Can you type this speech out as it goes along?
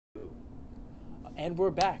And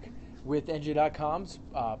we're back with NJ.com's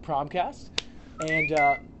Promcast.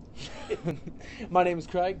 And my name is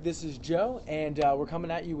Craig, this is Joe, and we're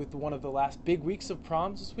coming at you with one of the last big weeks of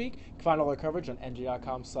proms this week. You can find all our coverage on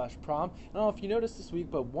NJ.com/prom. I don't know if you noticed this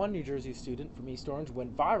week, but one New Jersey student from East Orange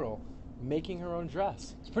went viral making her own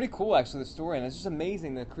dress. It's pretty cool, actually, the story, and it's just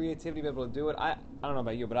amazing the creativity to be able to do it. I don't know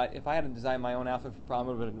about you, but if I had to design my own outfit for prom,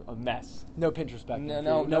 it would have been a mess. No Pinterest back then.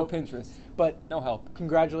 No Pinterest. But no help.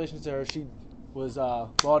 Congratulations to her. She was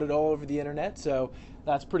lauded all over the internet, so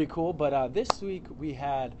that's pretty cool. But this week we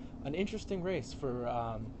had an interesting race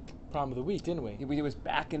for prom of the week, didn't we? It was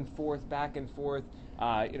back and forth.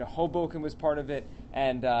 Hoboken was part of it,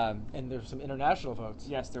 and there's some international votes.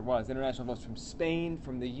 Yes, there was international votes from Spain,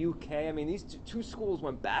 from the UK. I mean, these two schools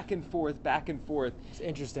went back and forth. It's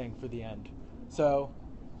interesting for the end. So,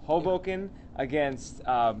 Hoboken against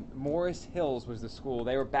Morris Hills was the school.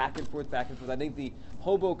 They were back and forth. I think the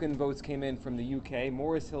Hoboken votes came in from the UK.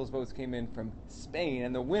 Morris Hills votes came in from Spain,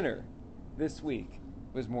 and the winner this week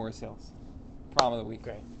was Morris Hills. Prom of the week.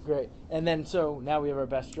 Great. And then, so now we have our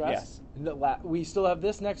best dress. Yes. We still have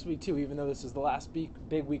this next week, too, even though this is the last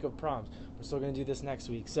big week of proms. We're still going to do this next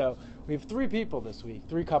week. So we have three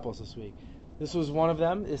couples this week. This was one of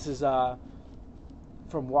them. This is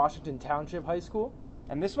from Washington Township High School.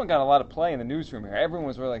 And this one got a lot of play in the newsroom here. Everyone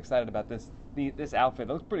was really excited about this outfit.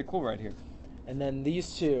 It looks pretty cool right here. And then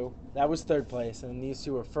these two, that was third place, and these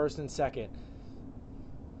two were first and second.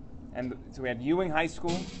 And so we had Ewing High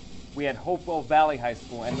School, we had Hopewell Valley High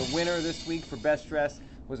School, and the winner this week for Best Dress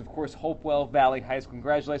was, of course, Hopewell Valley High School.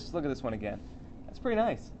 Congratulations. Look at this one again. That's pretty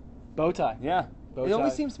nice. Bow tie. Yeah. Bow It tie.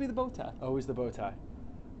 always seems to be the bow tie. Always the bow tie.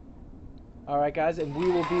 All right, guys, and we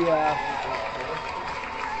will be...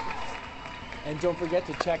 And don't forget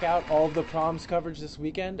to check out all of the proms coverage this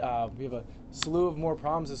weekend. We have a slew of more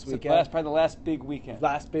proms this weekend. It's probably the last big weekend.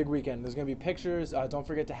 There's going to be pictures. Don't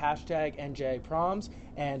forget to hashtag NJProms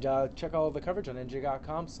and check all of the coverage on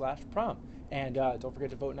NJ.com/prom. And don't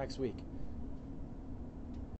forget to vote next week.